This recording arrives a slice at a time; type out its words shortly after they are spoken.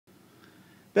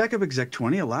Backup Exec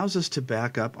 20 allows us to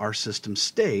back up our system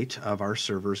state of our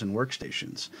servers and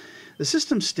workstations. The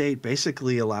system state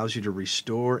basically allows you to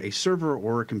restore a server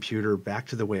or a computer back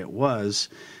to the way it was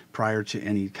prior to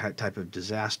any type of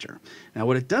disaster. Now,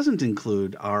 what it doesn't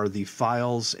include are the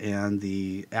files and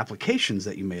the applications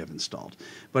that you may have installed,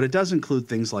 but it does include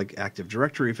things like Active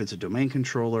Directory if it's a domain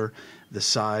controller, the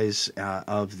size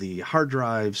of the hard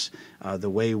drives, the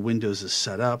way Windows is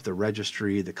set up, the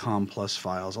registry, the COM plus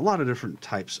files, a lot of different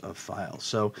types of files.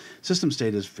 So system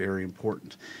state is very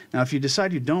important. Now, if you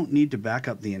decide you don't need to back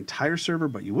up the entire server,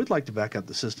 but you would like to back up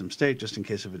the system state just in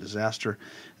case of a disaster,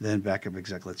 then Backup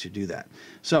Exec lets you do that.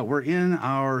 So we're in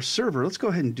our server. Let's go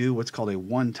ahead and do what's called a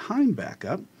one-time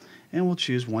backup, and we'll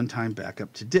choose one-time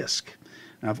backup to disk.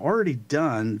 Now, I've already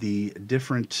done the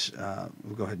different,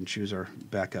 we'll go ahead and choose our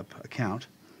backup account.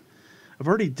 I've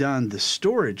already done the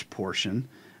storage portion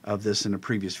of this in a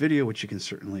previous video, which you can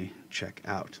certainly check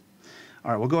out.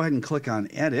 All right, we'll go ahead and click on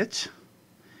Edit.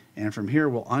 And from here,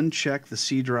 we'll uncheck the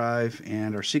C drive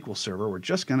and our SQL Server. We're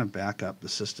just going to back up the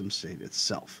system state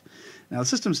itself. Now, the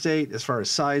system state, as far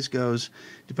as size goes,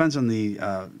 depends on the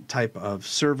type of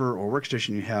server or workstation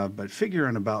you have, but figure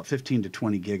on about 15 to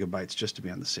 20 gigabytes just to be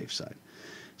on the safe side.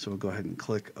 So we'll go ahead and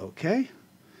click OK.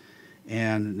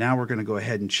 And now we're going to go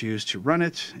ahead and choose to run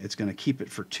it. It's going to keep it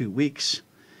for 2 weeks.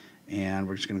 And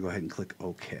we're just going to go ahead and click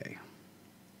OK.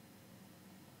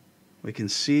 We can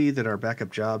see that our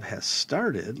backup job has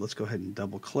started. Let's go ahead and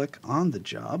double click on the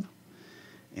job.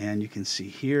 And you can see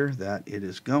here that it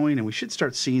is going, and we should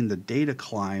start seeing the data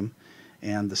climb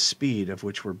and the speed of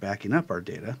which we're backing up our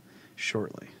data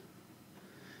shortly.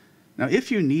 Now,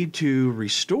 if you need to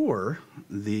restore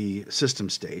the system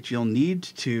state, you'll need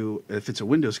to, if it's a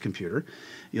Windows computer,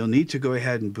 you'll need to go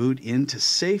ahead and boot into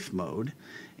safe mode.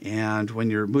 And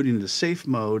when you're booting into safe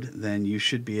mode, then you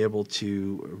should be able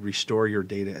to restore your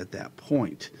data at that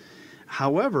point.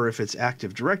 However, if it's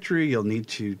Active Directory, you'll need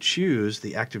to choose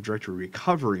the Active Directory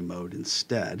recovery mode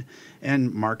instead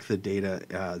and mark the data,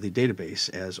 the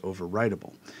database as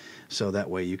overwritable. So that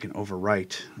way you can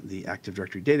overwrite the Active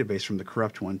Directory database from the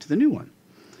corrupt one to the new one.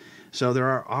 So there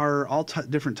are all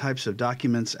different types of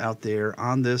documents out there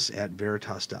on this at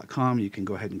veritas.com. You can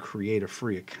go ahead and create a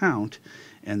free account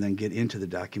and then get into the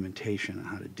documentation on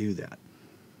how to do that.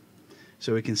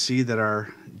 So we can see that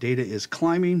our data is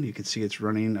climbing. You can see it's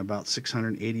running about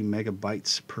 680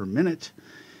 megabytes per minute,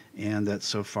 and that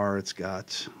so far it's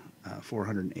got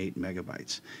 408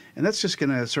 megabytes. And that's just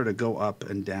going to sort of go up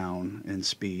and down in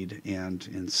speed, and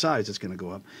in size it's going to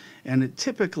go up. And it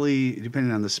typically,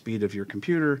 depending on the speed of your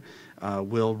computer,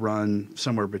 will run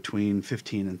somewhere between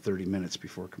 15 and 30 minutes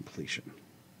before completion.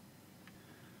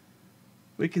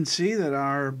 We can see that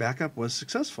our backup was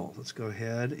successful. Let's go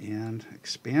ahead and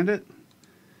expand it.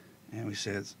 And we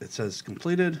say it says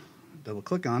completed. Double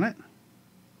click on it.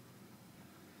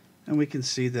 And we can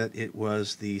see that it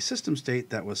was the system state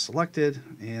that was selected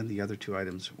and the other two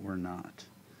items were not.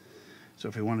 So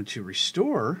if we wanted to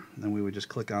restore, then we would just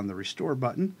click on the restore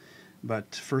button.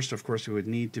 But first, of course, we would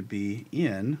need to be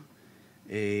in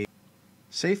a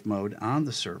safe mode on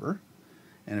the server.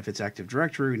 And if it's Active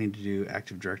Directory, we need to do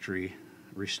Active Directory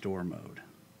restore mode.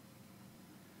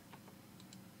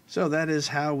 So that is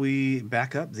how we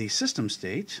back up the system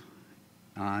state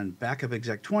on Backup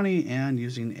Exec 20 and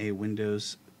using a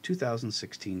Windows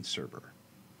 2016 server.